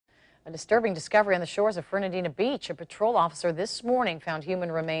A disturbing discovery on the shores of Fernandina Beach. A patrol officer this morning found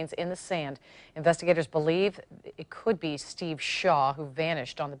human remains in the sand. Investigators believe it could be Steve Shaw, who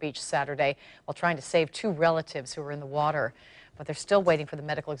vanished on the beach Saturday while trying to save two relatives who were in the water. But they're still waiting for the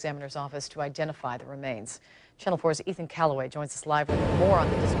medical examiner's office to identify the remains. Channel 4's Ethan Calloway joins us live with more on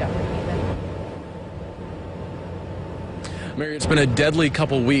the discovery. Ethan. Mary, it's been a deadly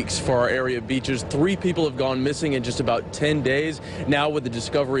couple weeks for our area beaches. 3 people have gone missing in just about 10 days. Now, with the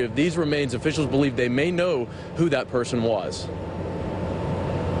discovery of these remains, officials believe they may know who that person was.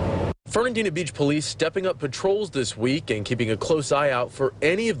 Fernandina Beach police stepping up patrols this week and keeping a close eye out for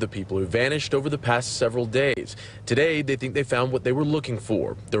any of the people who vanished over the past several days. Today, they think they found what they were looking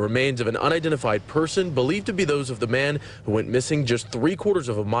for: the remains of an unidentified person believed to be those of the man who went missing just 3/4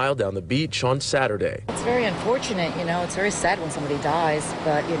 of a mile down the beach on Saturday. It's very unfortunate, it's very sad when somebody dies,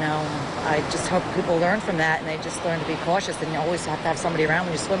 but, I just hope people learn from that and they just learn to be cautious, and you always have to have somebody around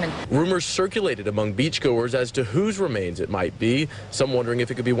when you're swimming. Rumors circulated among beachgoers as to whose remains it might be, some wondering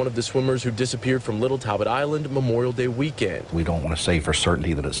if it could be one of the swimmers who disappeared from Little Talbot Island Memorial Day weekend. We don't want to say for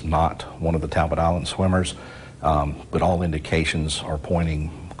certainty that it's not one of the Talbot Island swimmers, but all indications are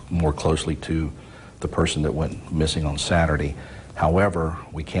pointing more closely to the person that went missing on Saturday. However,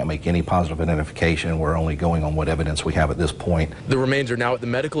 we can't make any positive identification. We're only going on what evidence we have at this point. The remains are now at the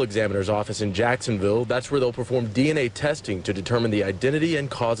medical examiner's office in Jacksonville. That's where they'll perform DNA testing to determine the identity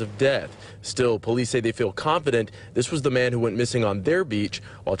and cause of death. Still, police say they feel confident this was the man who went missing on their beach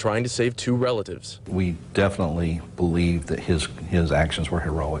while trying to save 2 relatives. We definitely believe that his actions were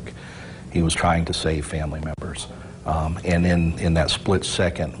heroic. He was trying to save family members. And in that split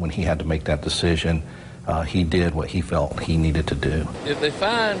second when he had to make that decision, he did what he felt he needed to do. If they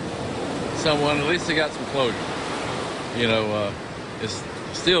find someone, at least they got some closure. It's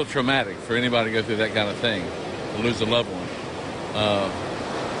still traumatic for anybody to go through that kind of thing, to lose a loved one.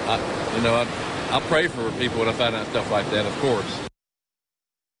 I pray for people when I find out stuff like that, of course.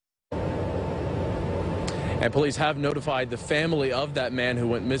 And police have notified the family of that man who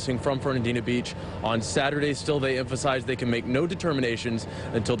went missing from Fernandina Beach on Saturday. Still, they emphasize they can make no determinations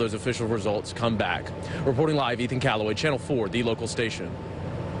until those official results come back. Reporting live, Ethan Calloway, Channel 4, the local station.